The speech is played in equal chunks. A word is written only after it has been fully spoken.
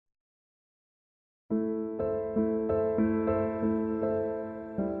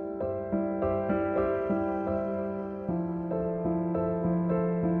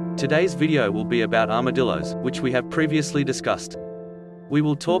Today's video will be about armadillos, which we have previously discussed. We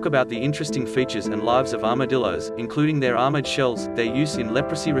will talk about the interesting features and lives of armadillos, including their armored shells, their use in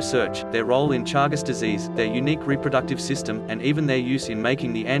leprosy research, their role in Chagas disease, their unique reproductive system, and even their use in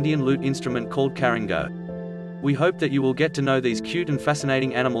making the Andean lute instrument called carango. We hope that you will get to know these cute and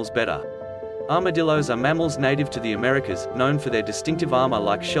fascinating animals better. Armadillos are mammals native to the Americas, known for their distinctive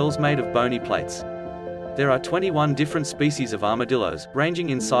armor-like shells made of bony plates. There are 21 different species of armadillos, ranging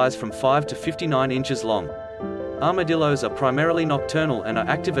in size from 5 to 59 inches long. Armadillos are primarily nocturnal and are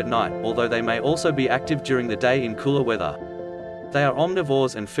active at night, although they may also be active during the day in cooler weather. They are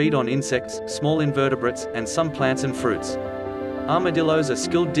omnivores and feed on insects, small invertebrates, and some plants and fruits. Armadillos are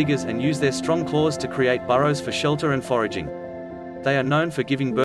skilled diggers and use their strong claws to create burrows for shelter and foraging. They are known for giving birth